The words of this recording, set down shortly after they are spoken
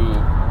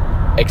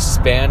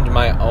expand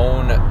my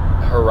own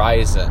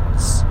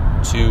horizons,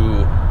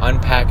 to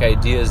unpack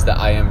ideas that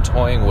I am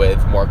toying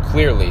with more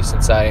clearly,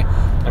 since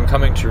I'm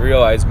coming to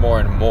realize more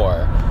and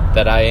more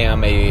that I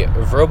am a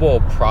verbal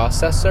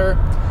processor,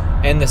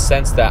 in the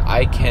sense that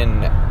I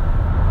can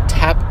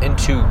tap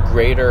into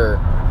greater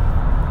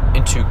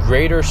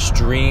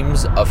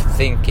streams of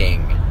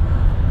thinking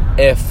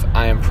if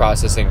I am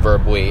processing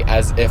verbally,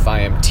 as if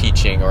I am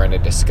teaching or in a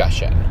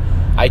discussion.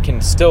 I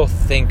can still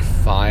think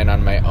fine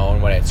on my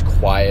own when it's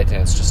quiet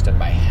and it's just in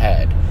my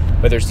head,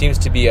 but there seems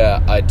to be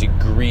a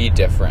degree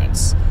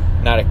difference,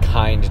 not a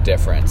kind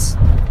difference,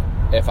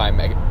 if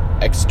I'm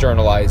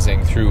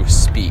externalizing through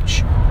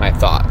speech my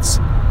thoughts,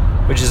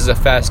 which is a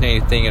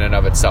fascinating thing in and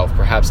of itself.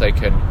 Perhaps I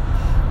could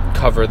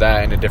cover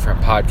that in a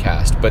different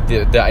podcast, but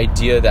the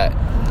idea that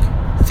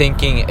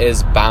thinking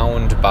is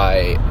bound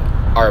by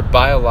our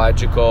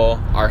biological,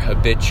 our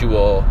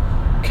habitual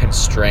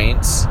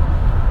constraints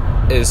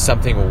is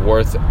something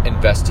worth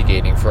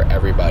investigating for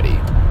everybody.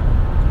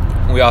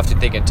 We often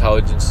think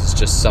intelligence is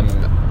just some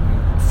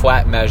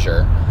flat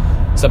measure,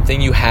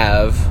 something you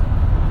have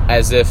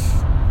as if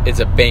it's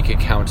a bank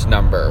account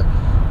number.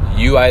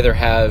 You either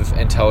have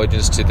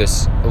intelligence to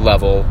this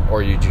level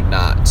or you do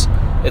not.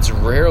 It's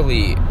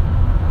rarely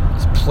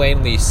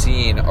plainly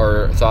seen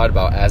or thought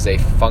about as a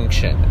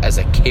function, as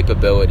a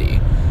capability,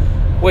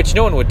 which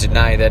no one would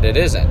deny that it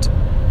isn't.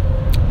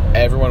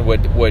 Everyone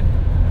would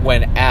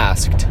when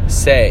asked,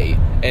 say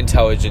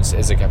intelligence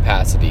is a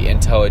capacity,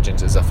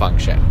 intelligence is a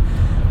function.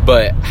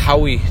 But how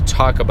we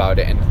talk about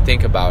it and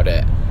think about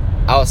it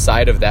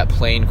outside of that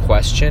plain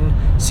question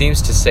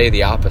seems to say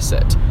the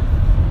opposite.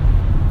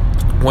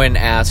 When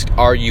asked,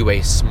 are you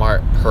a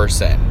smart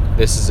person?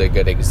 This is a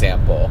good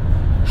example.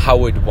 How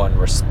would one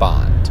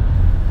respond?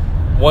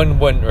 One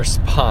wouldn't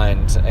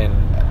respond in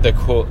the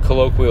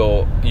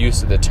colloquial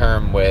use of the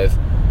term with,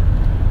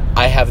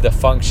 I have the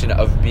function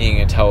of being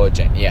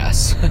intelligent,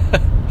 yes.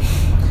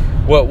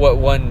 What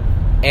one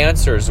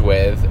answers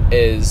with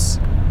is,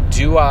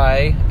 do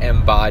I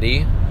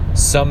embody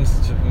some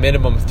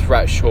minimum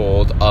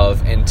threshold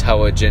of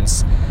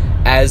intelligence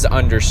as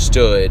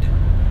understood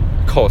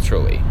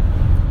culturally?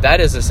 That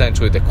is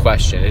essentially the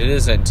question. It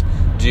isn't,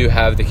 do you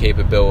have the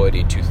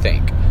capability to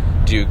think?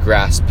 Do you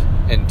grasp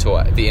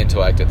the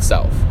intellect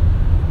itself?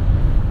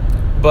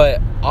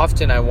 But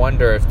often I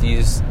wonder if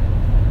these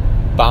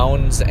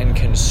bounds and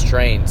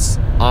constraints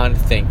on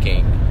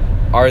thinking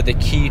are the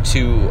key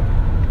to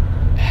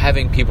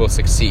having people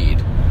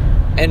succeed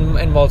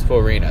in multiple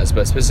arenas,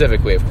 but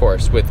specifically, of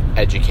course, with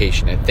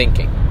education and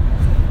thinking.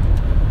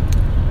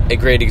 A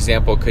great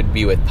example could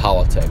be with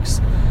politics.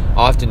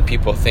 Often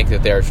people think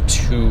that they're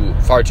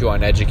far too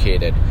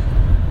uneducated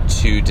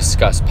to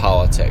discuss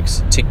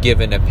politics, to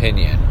give an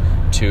opinion,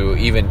 to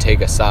even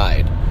take a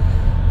side.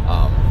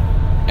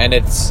 And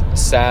it's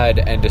sad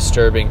and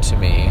disturbing to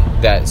me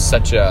that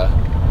such a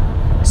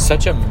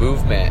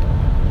movement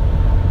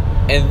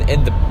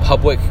in the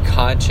public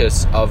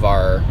conscious of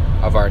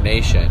our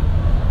nation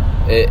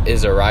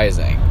is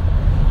arising.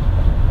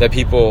 That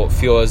people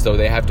feel as though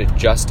they have to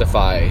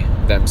justify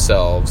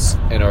themselves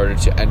in order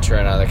to enter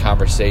in on the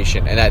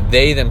conversation, and that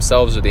they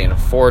themselves are the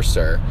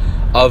enforcer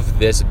of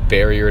this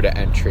barrier to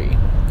entry.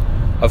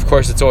 Of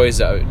course, it's always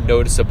a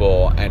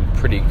noticeable and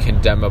pretty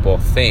condemnable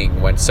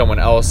thing when someone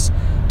else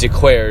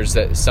declares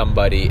that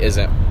somebody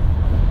isn't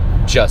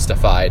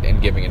justified in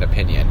giving an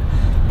opinion.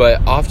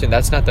 But often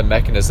that's not the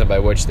mechanism by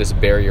which this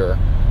barrier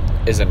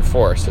is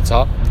enforced. It's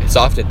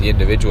often the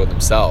individual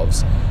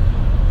themselves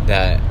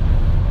that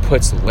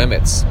puts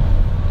limits.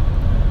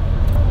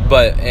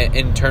 But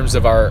in terms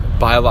of our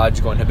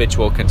biological and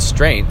habitual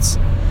constraints,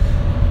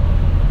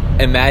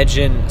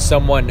 imagine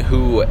someone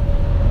who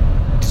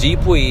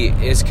deeply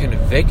is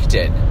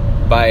convicted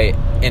by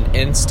an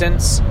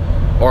instance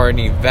or an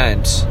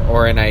event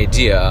or an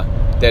idea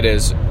that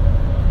is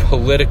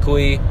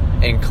politically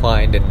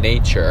inclined in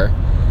nature,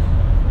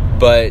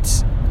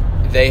 but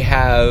they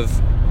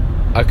have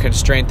a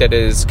constraint that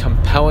is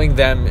compelling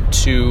them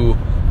to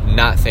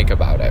not think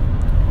about it,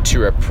 to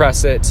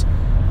repress it,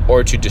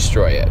 or to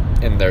destroy it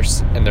in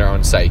their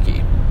own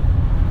psyche.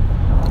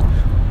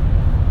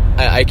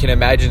 I can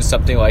imagine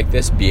something like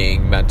this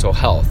being mental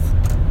health.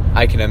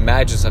 I can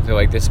imagine something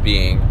like this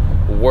being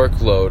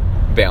workload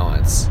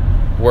balance,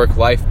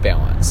 work-life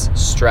balance,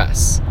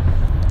 stress.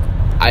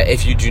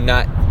 If you do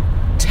not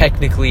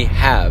technically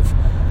have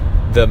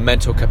the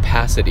mental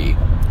capacity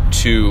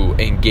to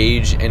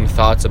engage in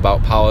thoughts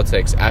about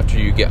politics after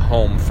you get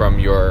home from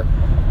your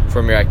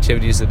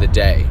activities of the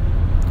day,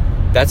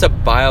 that's a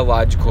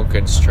biological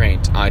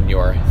constraint on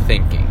your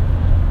thinking.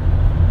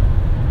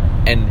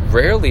 And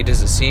rarely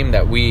does it seem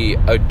that we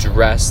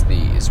address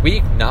these. We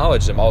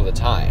acknowledge them all the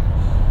time.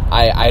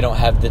 I don't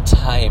have the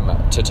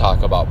time to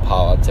talk about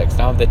politics. I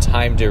don't have the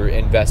time to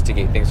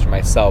investigate things for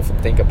myself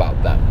and think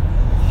about them.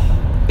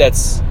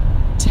 That's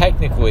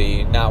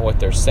technically not what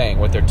they're saying.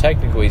 What they're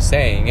technically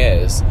saying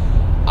is,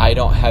 I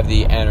don't have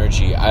the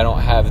energy. I don't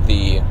have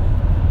the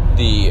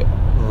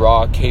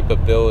raw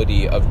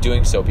capability of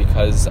doing so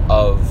because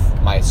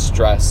of my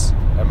stress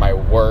or my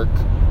work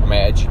or my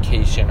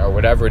education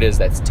whatever it is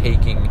that's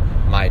taking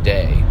my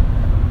day.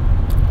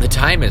 The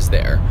time is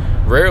there.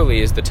 Rarely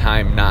is the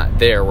time not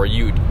there where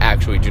you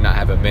actually do not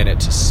have a minute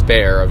to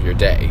spare of your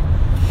day.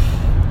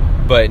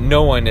 But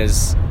no one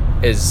is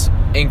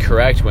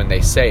incorrect when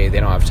they say they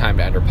don't have time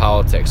to enter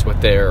politics.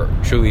 What they're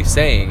truly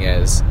saying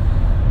is,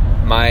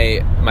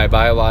 my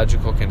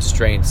biological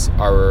constraints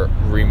are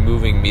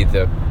removing me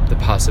the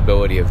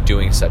possibility of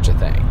doing such a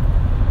thing.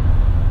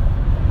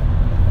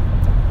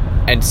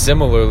 And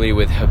similarly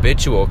with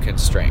habitual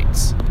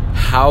constraints,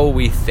 how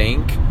we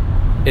think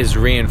is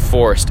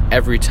reinforced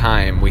every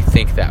time we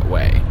think that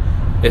way.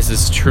 This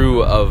is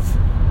true of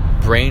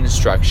brain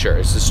structure.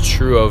 This is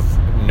true of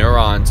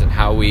neurons and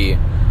how we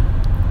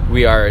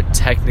are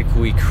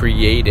technically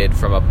created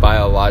from a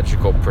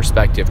biological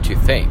perspective to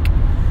think.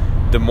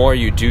 The more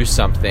you do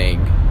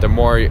something, the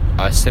more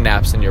a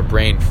synapse in your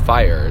brain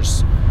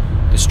fires,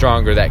 the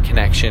stronger that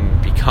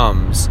connection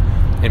becomes,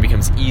 and it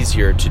becomes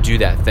easier to do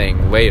that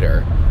thing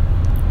later.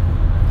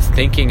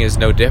 Thinking is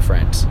no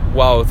different.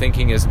 While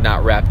thinking is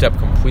not wrapped up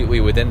completely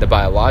within the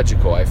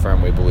biological, I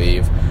firmly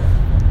believe,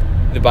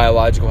 the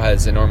biological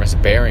has enormous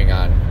bearing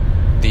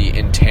on the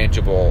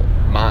intangible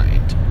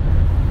mind.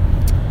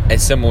 And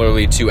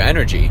similarly to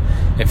energy,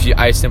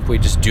 I simply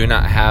just do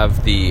not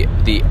have the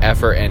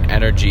effort and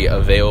energy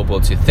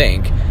available to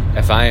think,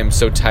 if I am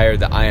so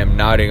tired that I am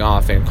nodding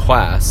off in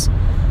class,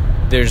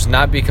 there's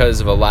not because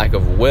of a lack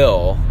of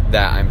will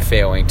that I'm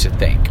failing to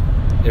think.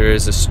 There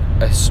is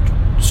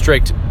a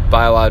strict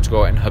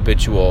biological and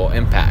habitual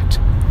impact.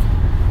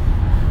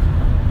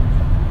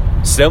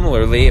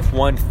 Similarly, if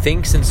one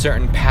thinks in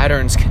certain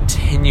patterns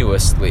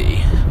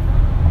continuously,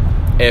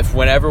 if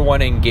whenever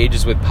one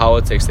engages with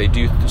politics, they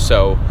do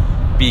so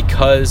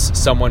because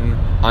someone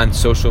on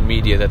social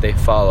media that they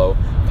follow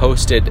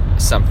posted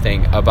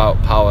something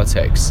about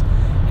politics,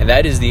 and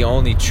that is the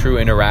only true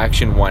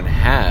interaction one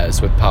has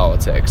with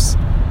politics,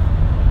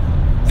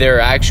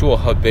 their actual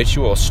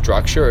habitual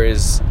structure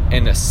is,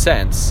 in a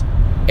sense,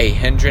 a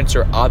hindrance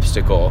or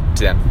obstacle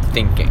to them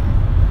thinking.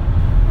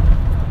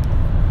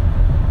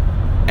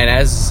 And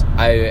as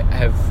I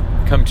have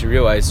come to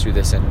realize through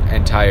this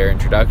entire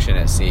introduction,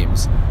 it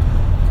seems,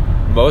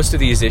 most of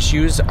these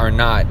issues are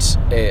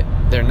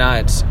they're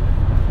not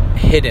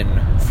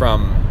hidden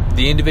from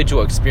the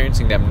individual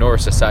experiencing them nor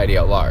society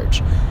at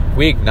large.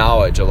 We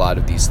acknowledge a lot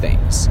of these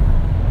things.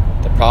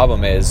 The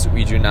problem is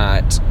we do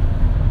not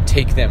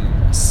take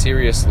them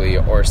seriously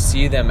or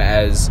see them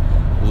as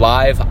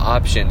live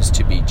options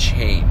to be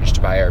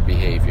changed by our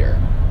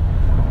behavior.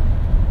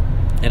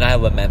 And I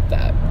lament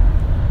that.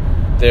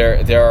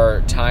 There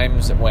are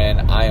times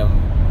when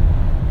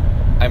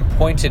I'm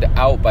pointed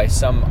out by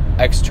some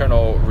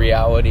external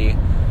reality,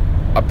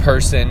 a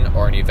person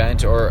or an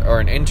event or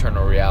an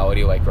internal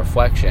reality like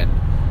reflection,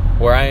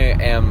 where I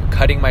am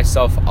cutting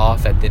myself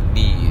off at the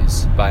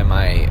knees by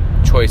my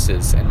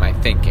choices and my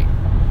thinking.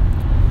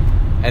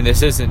 And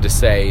this isn't to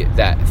say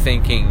that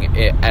thinking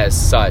it as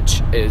such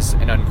is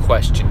an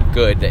unquestioned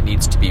good that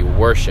needs to be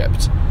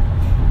worshipped.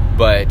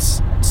 But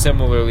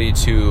similarly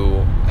to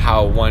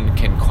how one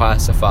can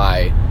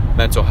classify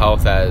mental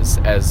health as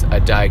a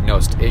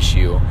diagnosed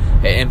issue,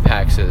 it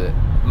impacts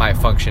my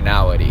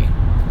functionality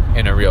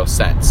in a real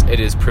sense. It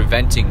is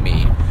preventing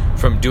me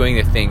from doing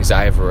the things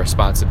I have a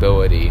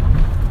responsibility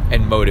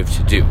and motive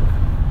to do.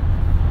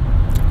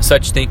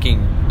 Such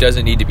thinking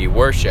doesn't need to be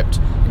worshipped,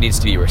 it needs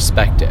to be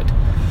respected.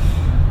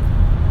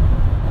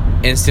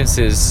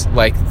 Instances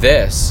like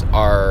this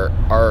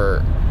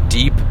are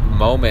deep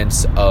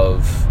moments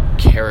of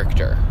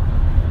character.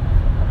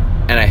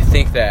 And I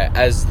think that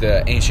as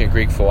the ancient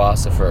Greek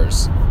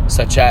philosophers,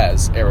 such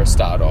as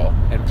Aristotle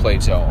and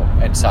Plato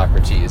and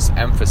Socrates,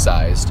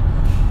 emphasized,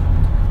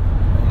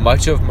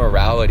 much of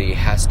morality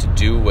has to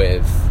do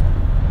with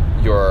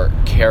your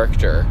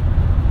character,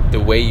 the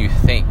way you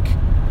think,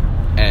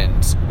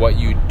 and what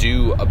you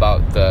do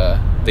about the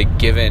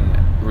given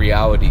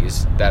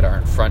realities that are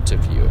in front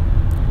of you.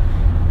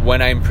 When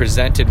I'm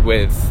presented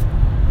with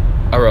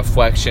a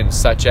reflection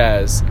such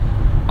as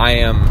I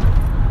am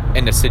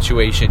in a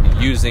situation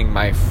using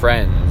my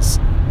friends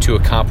to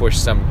accomplish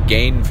some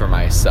gain for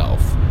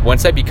myself,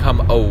 once I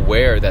become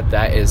aware that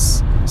that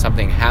is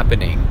something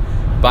happening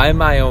by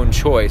my own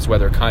choice,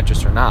 whether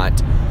conscious or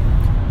not,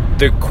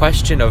 the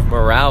question of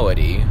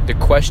morality, the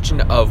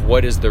question of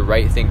what is the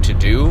right thing to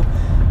do,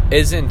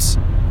 isn't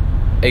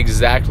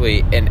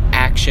exactly an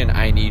action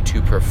I need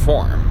to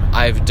perform.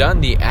 I've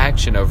done the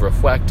action of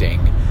reflecting,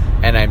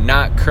 and I'm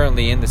not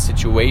currently in the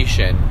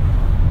situation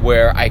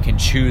where I can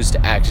choose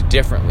to act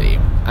differently.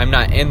 I'm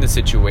not in the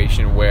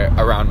situation where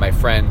around my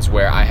friends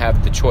where I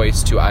have the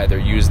choice to either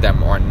use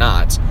them or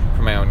not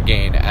for my own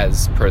gain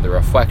as per the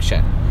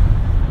reflection.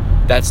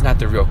 That's not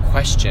the real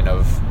question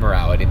of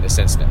morality in this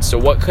instance. So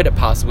what could it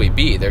possibly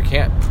be? There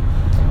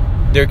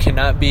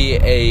cannot be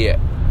a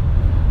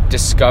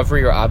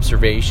discovery or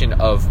observation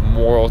of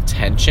moral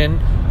tension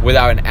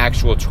without an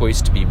actual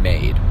choice to be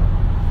made.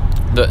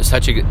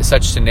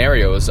 Such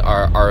scenarios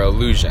are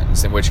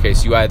illusions, in which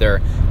case you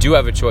either do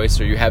have a choice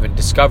or you haven't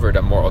discovered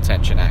a moral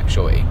tension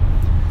actually,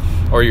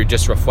 or you're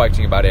just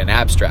reflecting about it in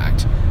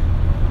abstract.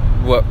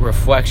 what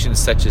reflections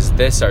such as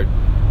this are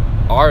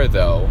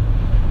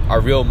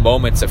real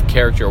moments of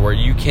character where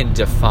you can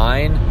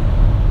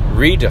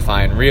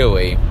redefine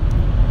really,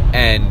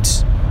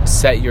 and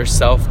set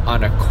yourself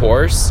on a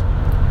course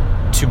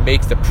to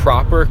make the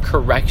proper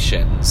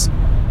corrections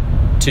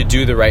to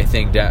do the right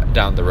thing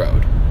down the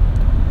road.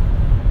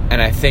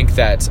 And I think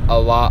that a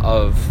lot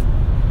of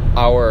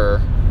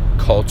our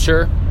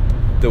culture,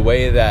 the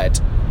way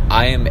that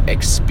I am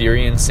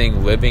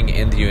experiencing living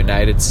in the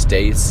United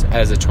States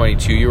as a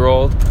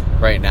 22-year-old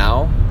right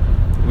now,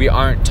 we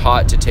aren't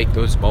taught to take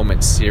those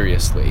moments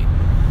seriously.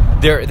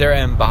 They're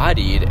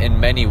embodied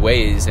in many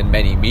ways in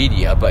many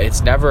media, but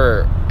it's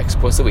never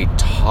explicitly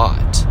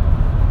taught.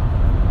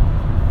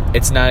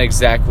 It's not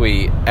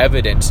exactly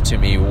evident to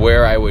me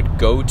where I would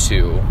go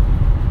to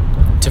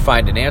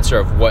find an answer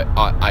of what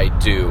I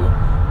do,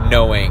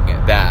 knowing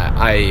that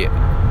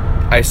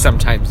I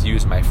sometimes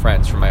use my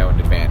friends for my own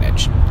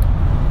advantage.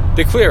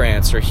 The clear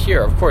answer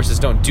here, of course, is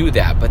don't do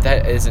that, but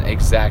that isn't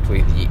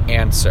exactly the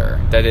answer.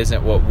 That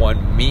isn't what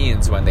one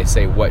means when they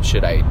say, what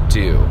should I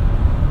do?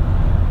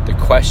 The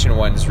question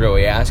one's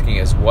really asking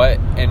is, what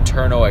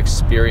internal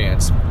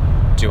experience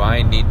do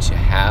I need to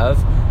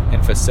have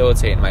and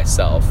facilitate in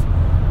myself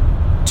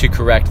to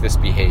correct this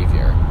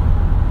behavior,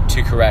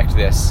 to correct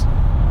this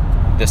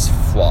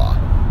flaw?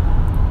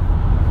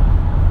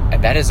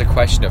 And that is a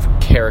question of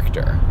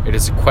character. It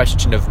is a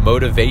question of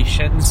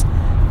motivations,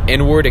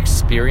 inward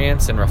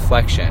experience, and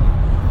reflection.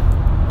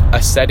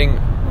 A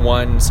setting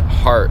one's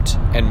heart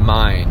and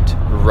mind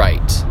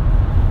right.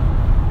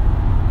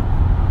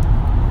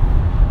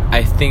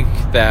 I think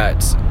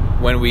that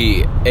when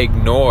we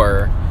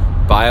ignore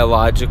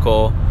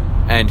biological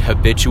and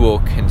habitual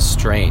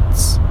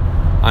constraints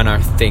on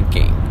our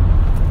thinking,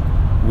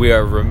 we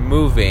are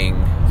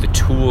removing the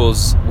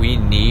tools we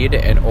need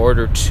in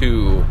order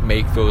to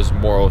make those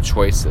moral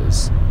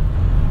choices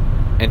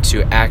and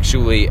to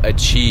actually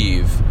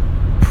achieve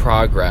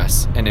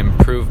progress and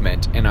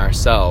improvement in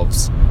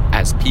ourselves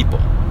as people.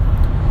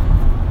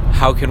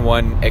 How can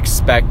one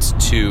expect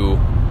to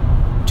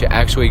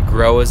actually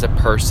grow as a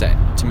person,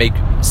 to make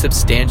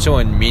substantial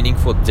and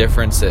meaningful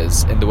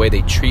differences in the way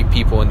they treat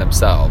people and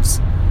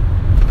themselves,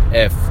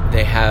 if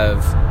they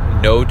have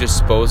no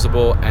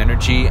disposable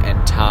energy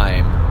and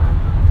time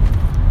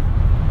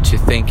to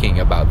thinking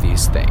about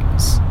these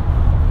things?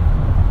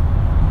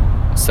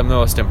 Some of the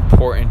most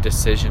important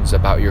decisions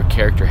about your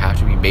character have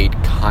to be made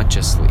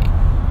consciously.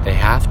 They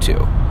have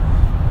to.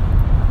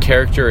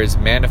 Character is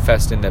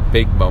manifest in the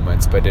big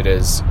moments, but it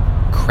is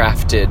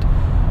crafted,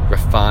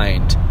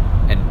 refined,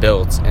 and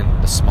built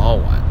in the small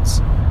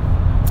ones.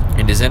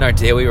 It is in our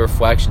daily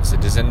reflections.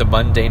 It is in the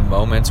mundane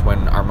moments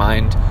when our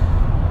mind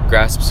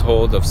grasps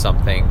hold of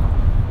something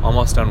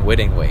almost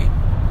unwittingly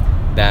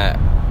that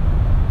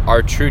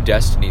our true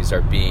destinies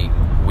are being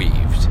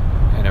weaved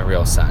in a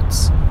real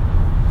sense.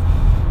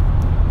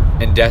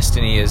 And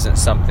destiny isn't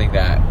something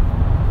that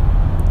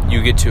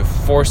you get to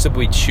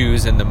forcibly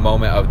choose in the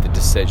moment of the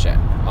decision.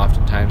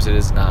 Oftentimes it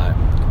is not.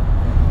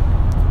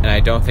 And I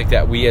don't think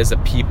that we as a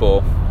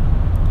people,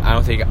 I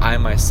don't think I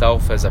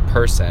myself as a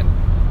person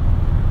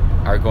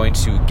are going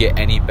to get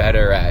any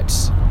better at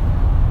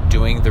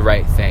doing the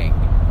right thing,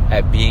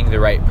 at being the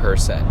right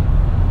person,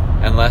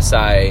 unless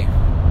I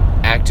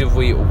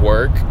actively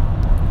work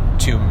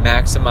to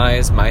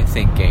maximize my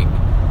thinking,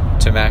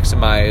 to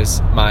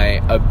maximize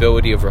my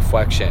ability of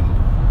reflection,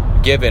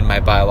 given my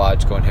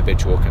biological and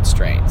habitual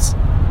constraints.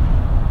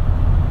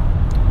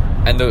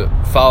 And the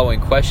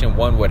following question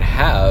one would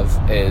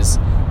have is,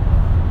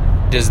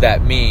 does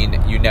that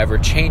mean you never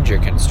change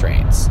your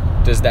constraints?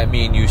 Does that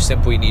mean you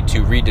simply need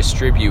to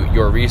redistribute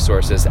your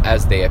resources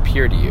as they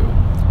appear to you?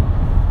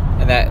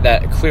 And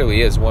that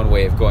clearly is one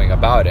way of going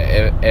about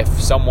it. If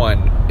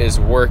someone is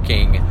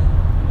working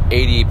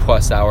 80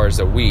 plus hours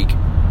a week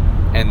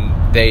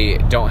and they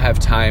don't have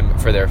time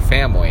for their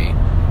family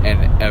in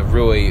a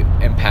really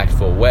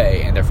impactful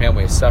way, and their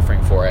family is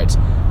suffering for it,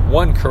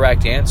 one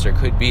correct answer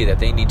could be that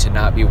they need to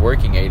not be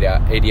working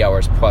 80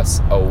 hours plus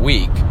a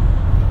week,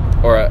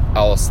 or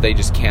else they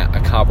just can't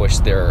accomplish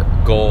their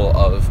goal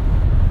of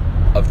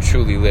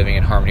truly living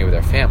in harmony with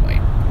their family.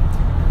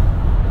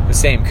 The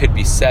same could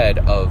be said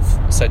of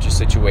such a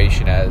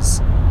situation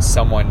as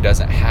someone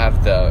doesn't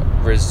have the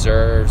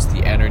reserves,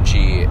 the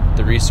energy,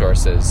 the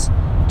resources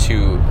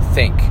to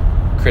think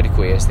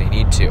critically as they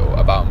need to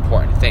about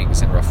important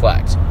things and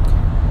reflect.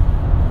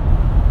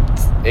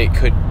 It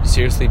could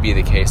seriously be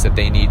the case that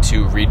they need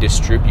to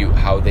redistribute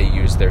how they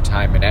use their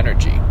time and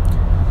energy.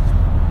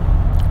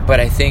 But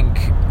I think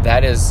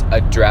that is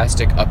a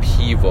drastic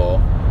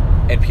upheaval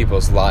in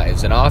people's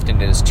lives, and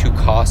often it is too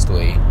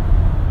costly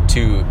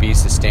to be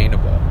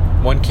sustainable.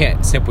 One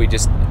can't simply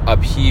just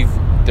upheave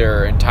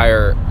their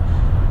entire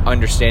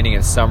understanding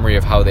and summary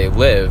of how they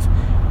live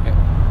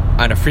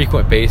on a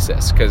frequent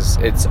basis, because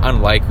it's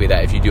unlikely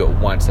that if you do it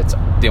once, that's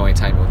the only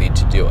time you'll need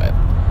to do it.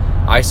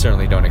 I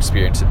certainly don't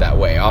experience it that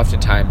way.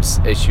 Oftentimes,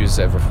 issues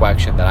of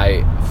reflection that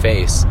I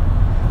face,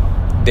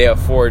 they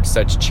afford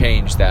such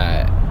change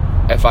that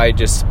if I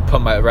just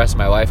put the rest of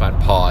my life on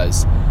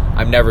pause,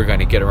 I'm never going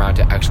to get around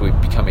to actually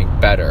becoming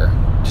better.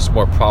 Just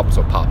more problems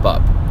will pop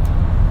up.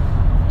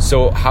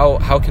 So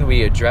how can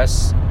we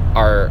address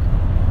our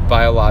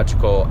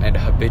biological and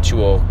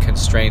habitual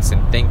constraints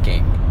in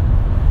thinking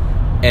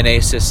in a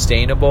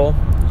sustainable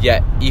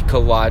yet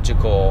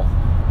ecological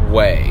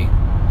way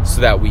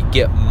so that we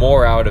get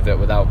more out of it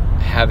without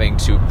having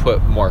to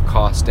put more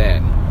cost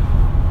in?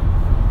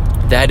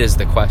 That is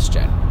the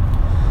question.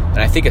 And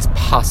I think it's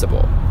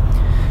possible.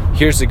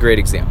 Here's a great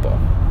example.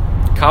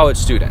 College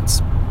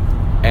students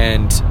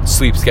and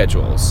sleep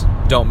schedules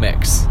don't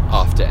mix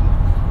often.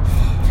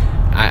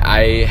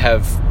 I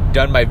have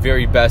done my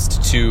very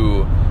best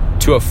to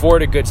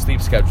afford a good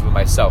sleep schedule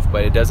myself,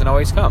 but it doesn't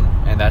always come.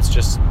 And that's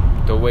just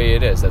the way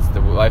it is. That's the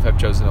life I've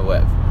chosen to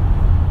live.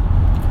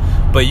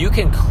 But you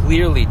can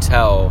clearly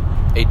tell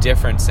a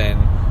difference in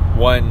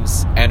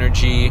one's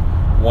energy,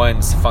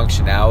 one's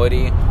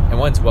functionality, and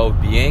one's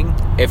well-being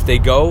if they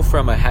go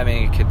from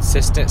having a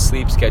consistent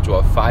sleep schedule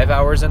of 5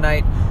 hours a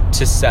night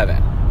to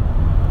 7.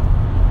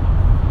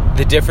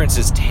 The difference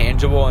is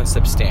tangible and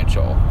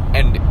substantial.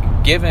 And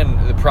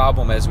given the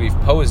problem as we've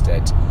posed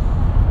it,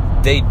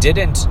 they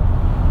didn't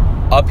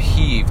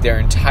upheave their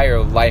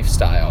entire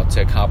lifestyle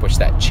to accomplish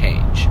that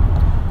change.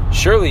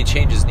 Surely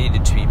changes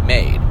needed to be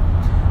made,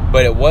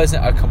 but it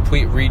wasn't a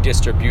complete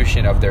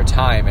redistribution of their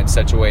time in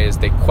such a way as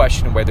they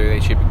questioned whether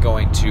they should be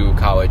going to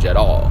college at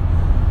all.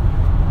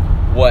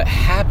 What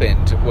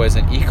happened was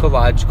an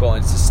ecological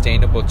and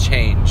sustainable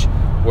change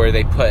where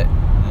they put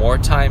more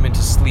time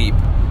into sleep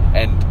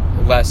and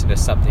less into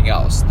something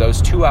else.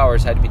 Those 2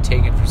 hours had to be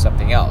taken for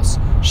something else,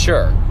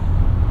 sure,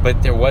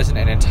 but there wasn't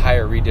an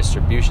entire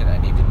redistribution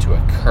that needed to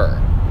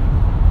occur.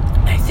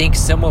 I think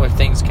similar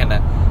things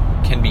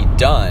can be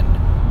done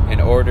in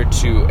order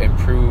to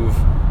improve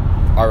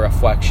our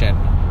reflection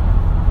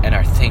and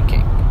our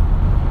thinking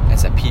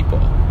as a people.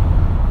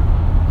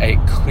 A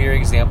clear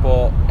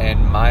example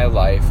in my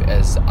life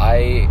is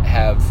I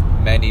have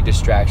many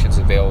distractions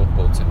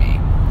available to me.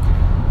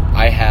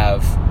 I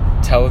have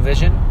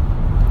television,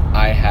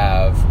 I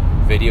have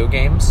video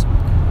games,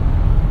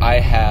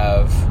 I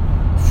have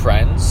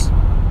friends,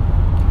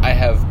 I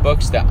have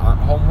books that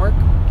aren't homework,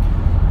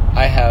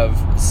 I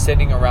have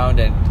sitting around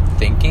and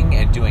thinking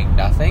and doing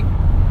nothing,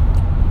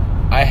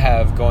 I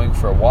have going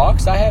for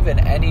walks, I have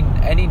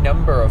any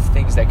number of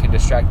things that can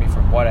distract me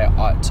from what I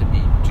ought to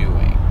be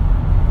doing.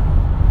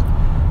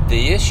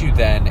 The issue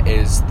then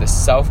is the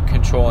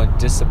self-control and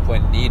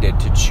discipline needed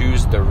to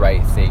choose the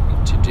right thing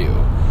to do.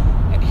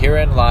 And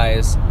herein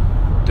lies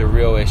the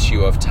real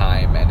issue of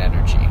time and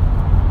energy.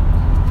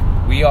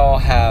 We all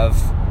have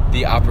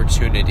the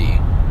opportunity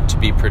to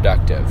be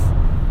productive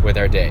with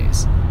our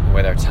days,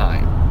 with our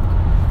time.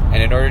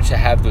 And in order to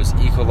have those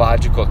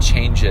ecological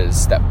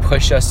changes that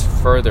push us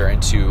further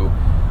into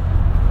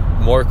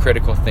more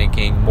critical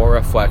thinking, more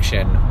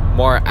reflection,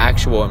 more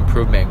actual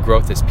improvement and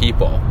growth as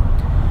people,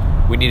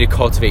 we need to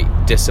cultivate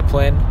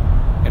discipline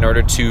in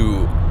order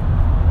to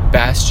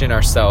bastion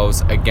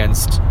ourselves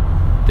against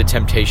the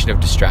temptation of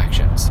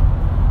distractions.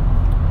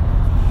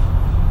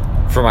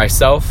 For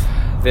myself,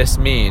 this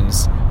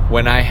means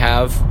when I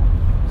have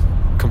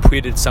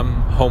completed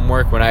some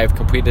homework, when I have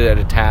completed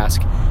a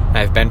task, and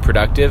I've been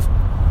productive,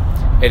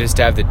 it is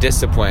to have the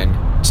discipline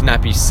to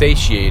not be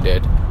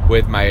satiated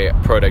with my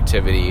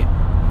productivity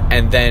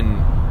and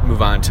then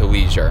move on to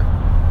leisure.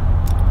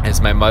 As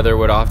my mother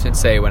would often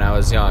say when I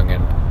was young,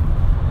 and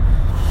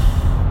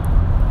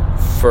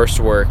first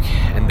work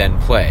and then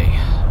play.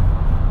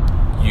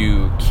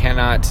 You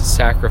cannot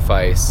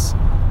sacrifice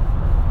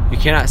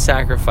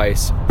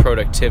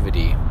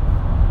productivity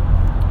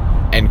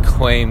and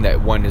claim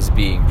that one is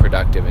being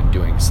productive in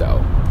doing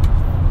so.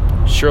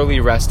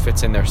 Surely rest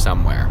fits in there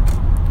somewhere,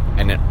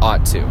 and it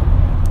ought to.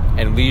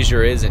 And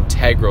leisure is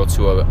integral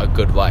to a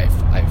good life.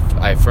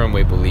 I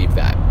firmly believe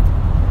that.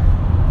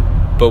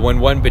 But when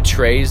one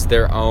betrays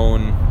their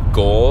own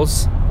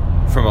goals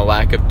from a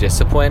lack of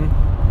discipline,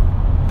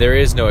 there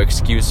is no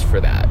excuse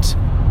for that.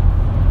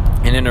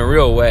 And in a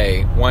real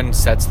way, one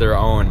sets their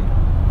own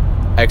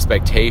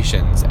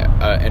expectations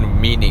and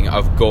meaning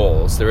of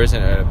goals. There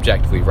isn't an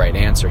objectively right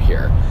answer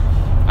here.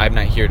 I'm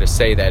not here to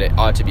say that it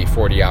ought to be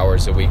 40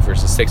 hours a week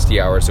versus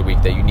 60 hours a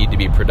week, that you need to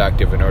be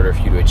productive in order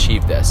for you to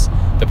achieve this.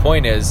 The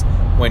point is,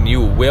 when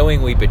you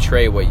willingly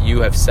betray what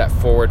you have set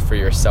forward for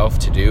yourself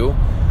to do,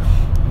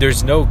 there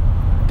is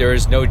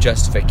no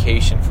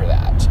justification for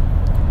that.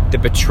 The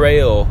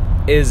betrayal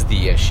is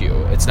the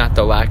issue. It's not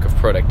the lack of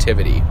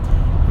productivity.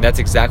 And that's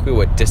exactly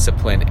what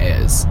discipline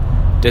is.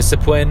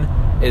 Discipline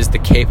is the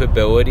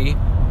capability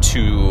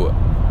to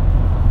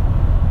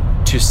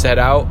set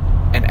out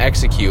and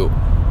execute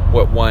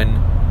what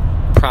one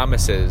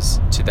promises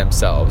to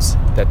themselves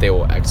that they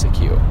will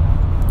execute.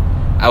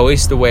 At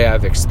least the way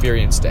I've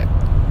experienced it.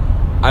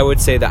 I would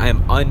say that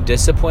I'm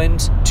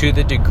undisciplined to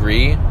the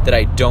degree that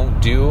I don't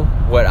do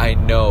what I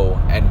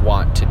know and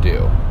want to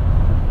do.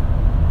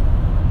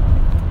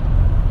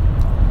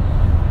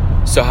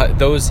 So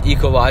those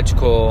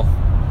ecological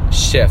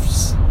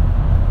shifts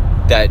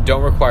that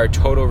don't require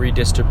total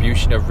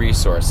redistribution of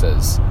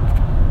resources,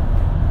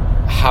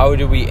 how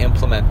do we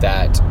implement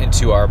that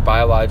into our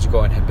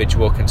biological and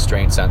habitual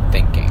constraints on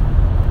thinking?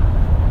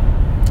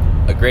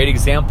 A great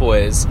example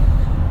is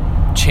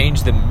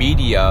change the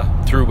media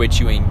through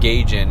which you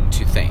engage in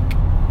to think.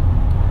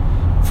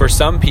 For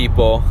some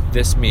people,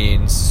 this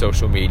means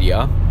social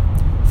media.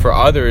 For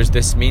others,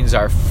 this means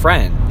our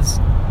friends.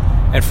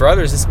 And for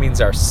others, this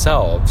means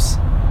ourselves.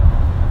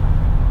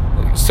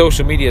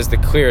 Social media is the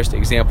clearest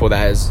example that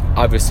has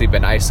obviously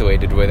been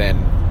isolated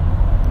within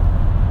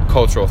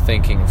cultural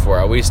thinking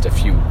for at least a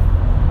few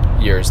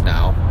years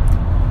now.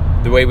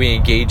 The way we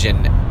engage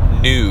in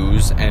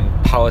news and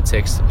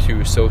politics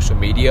through social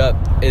media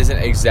isn't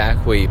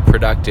exactly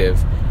productive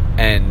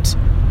and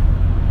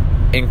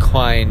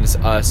inclines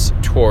us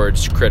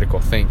towards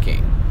critical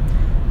thinking.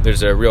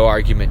 There's a real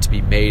argument to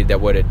be made that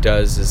what it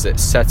does is it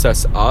sets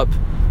us up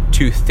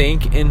to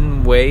think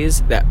in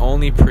ways that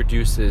only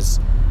produces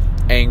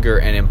anger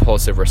and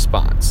impulsive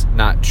response,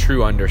 not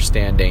true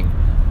understanding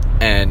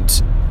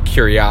and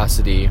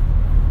curiosity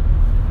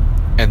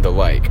and the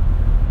like.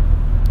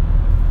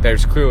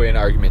 There's clearly an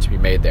argument to be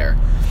made there.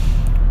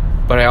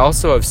 But I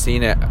also have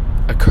seen it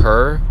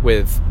occur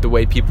with the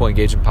way people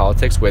engage in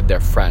politics with their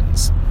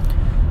friends,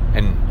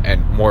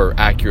 and more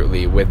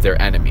accurately with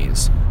their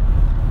enemies.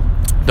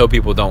 Though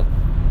people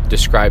don't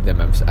describe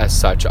them as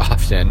such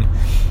often,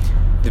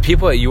 the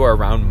people that you are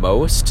around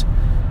most,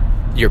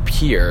 your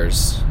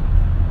peers,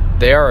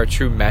 they are a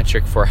true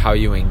metric for how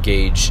you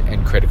engage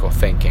in critical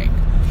thinking.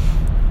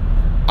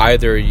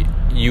 Either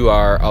you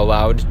are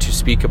allowed to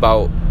speak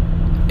about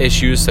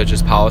issues such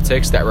as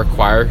politics that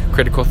require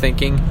critical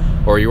thinking,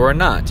 or you are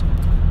not.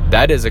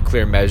 That is a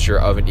clear measure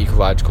of an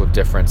ecological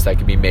difference that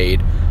can be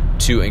made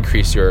to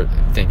increase your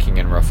thinking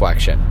and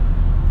reflection.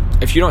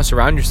 If you don't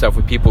surround yourself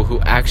with people who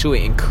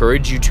actually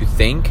encourage you to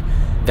think,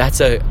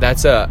 that's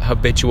a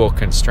habitual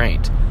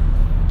constraint.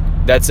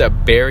 That's a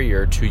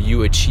barrier to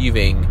you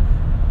achieving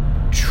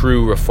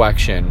true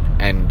reflection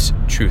and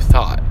true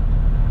thought.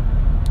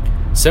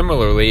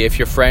 Similarly, if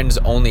your friends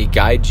only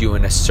guide you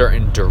in a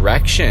certain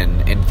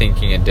direction in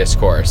thinking and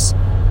discourse,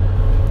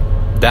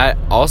 that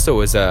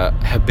also is a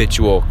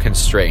habitual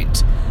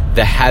constraint.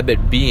 The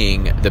habit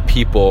being the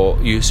people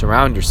you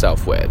surround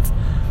yourself with.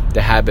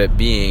 The habit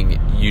being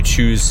you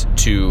choose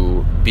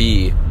to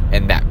be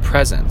in that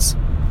presence.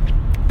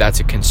 That's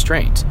a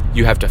constraint.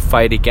 You have to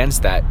fight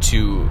against that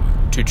to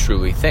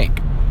truly think.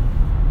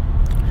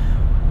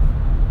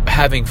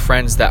 Having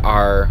friends that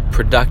are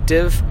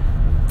productive,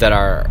 that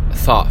are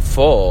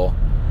thoughtful,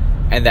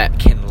 and that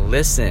can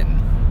listen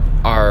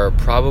are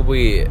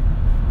probably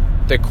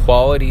the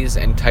qualities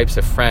and types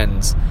of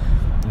friends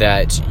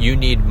that you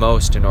need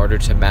most in order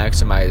to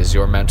maximize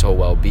your mental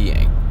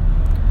well-being.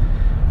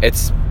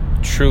 It's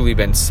truly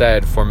been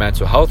said for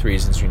mental health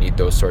reasons you need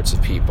those sorts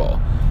of people.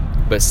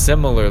 But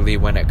similarly,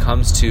 when it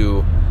comes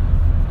to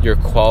your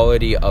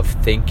quality of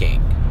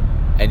thinking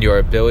and your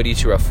ability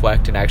to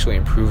reflect and actually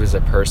improve as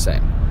a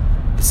person,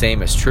 the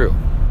same is true.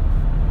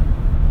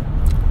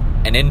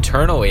 And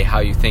internally, how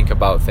you think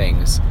about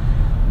things,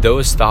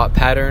 those thought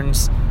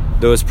patterns,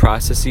 those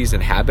processes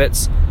and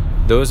habits,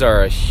 those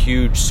are a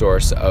huge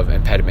source of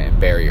impediment and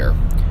barrier.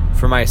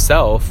 For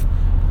myself,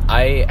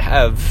 I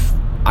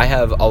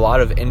have a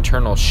lot of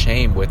internal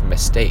shame with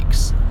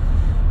mistakes.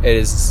 It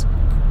is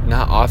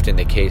not often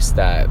the case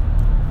that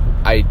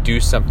I do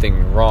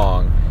something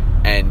wrong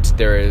and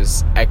there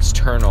is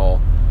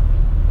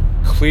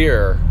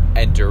clear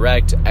and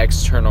direct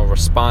external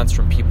response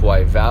from people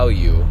I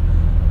value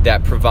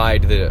that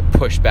provide the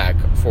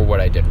pushback for what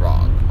I did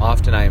wrong.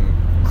 Often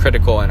I'm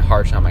critical and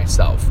harsh on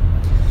myself.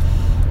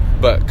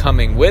 But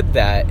coming with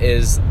that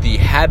is the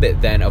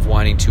habit then of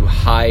wanting to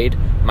hide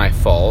my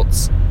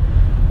faults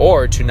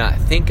or to not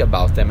think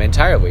about them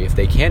entirely if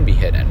they can be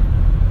hidden.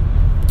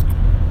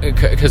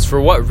 Because for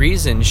what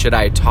reason should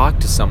I talk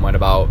to someone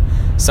about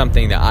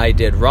something that I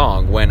did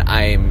wrong when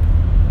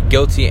I'm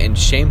guilty and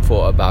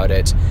shameful about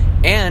it,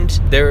 and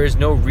there is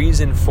no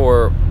reason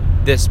for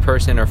this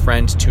person or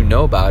friend to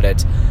know about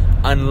it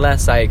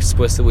unless I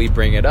explicitly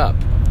bring it up?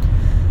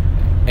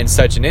 In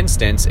such an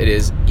instance, it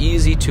is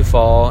easy to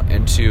fall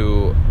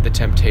into the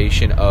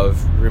temptation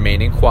of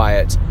remaining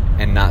quiet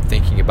and not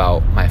thinking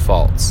about my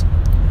faults.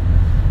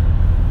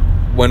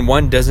 When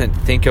one doesn't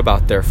think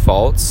about their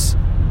faults,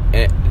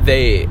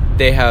 they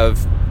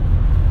have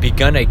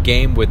begun a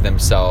game with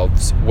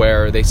themselves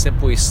where they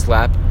simply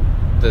slap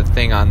the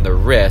thing on the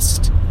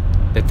wrist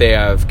that they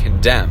have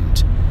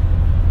condemned,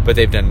 but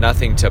they've done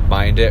nothing to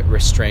bind it,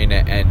 restrain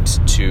it, and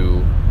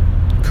to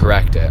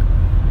correct it.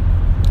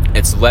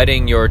 It's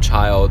letting your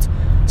child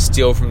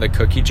steal from the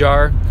cookie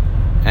jar,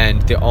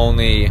 and the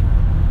only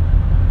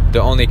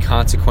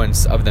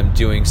consequence of them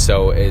doing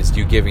so is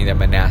you giving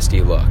them a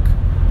nasty look.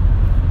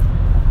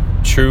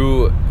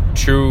 True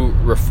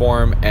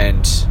reform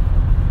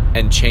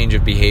and change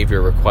of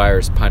behavior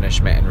requires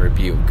punishment and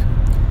rebuke.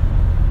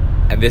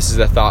 And this is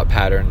a thought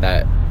pattern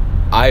that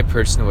I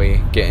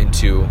personally get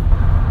into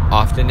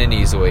often and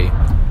easily,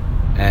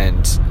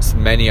 and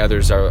many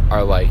others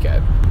are like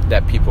it,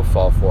 that people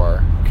fall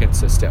for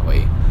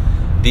consistently.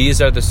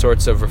 These are the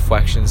sorts of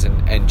reflections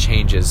and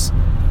changes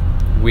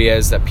we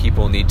as a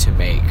people need to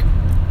make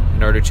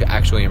in order to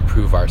actually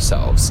improve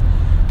ourselves.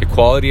 The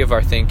quality of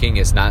our thinking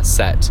is not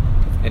set.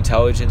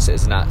 Intelligence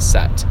is not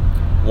set.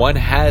 One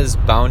has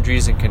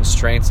boundaries and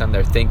constraints on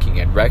their thinking,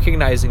 and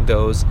recognizing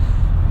those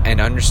and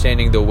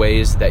understanding the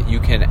ways that you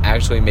can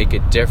actually make a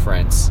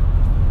difference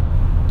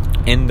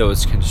in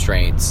those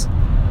constraints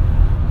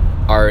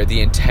are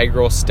the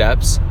integral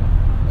steps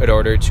in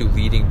order to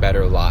leading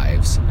better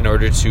lives, in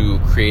order to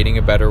creating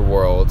a better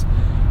world,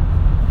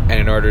 and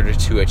in order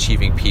to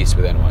achieving peace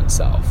within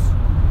oneself.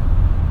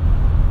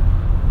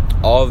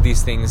 All of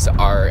these things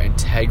are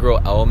integral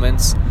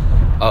elements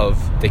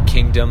of the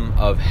kingdom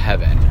of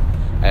heaven,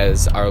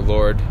 as our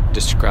Lord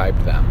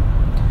described them.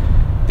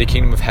 The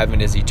kingdom of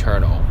heaven is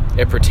eternal.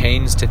 It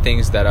pertains to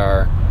things that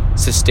are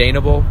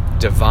sustainable,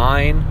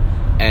 divine,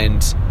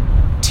 and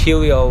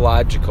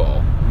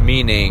teleological,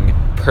 meaning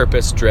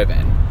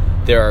purpose-driven.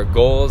 There are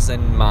goals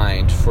in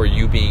mind for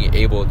you being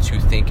able to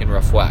think and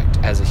reflect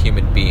as a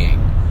human being.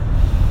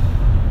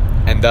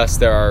 And thus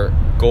there are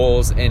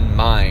goals in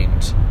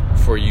mind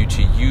for you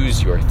to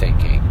use your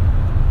thinking.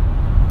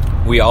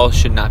 We all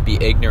should not be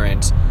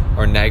ignorant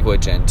or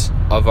negligent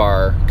of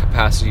our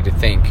capacity to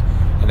think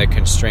and the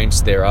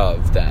constraints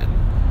thereof then.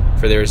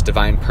 For there is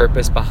divine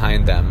purpose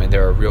behind them, and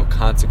there are real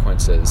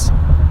consequences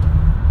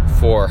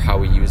for how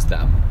we use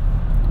them.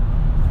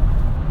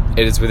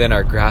 It is within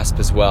our grasp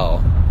as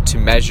well to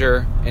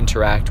measure,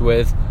 interact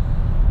with,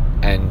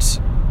 and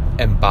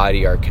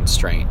embody our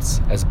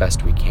constraints as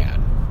best we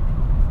can.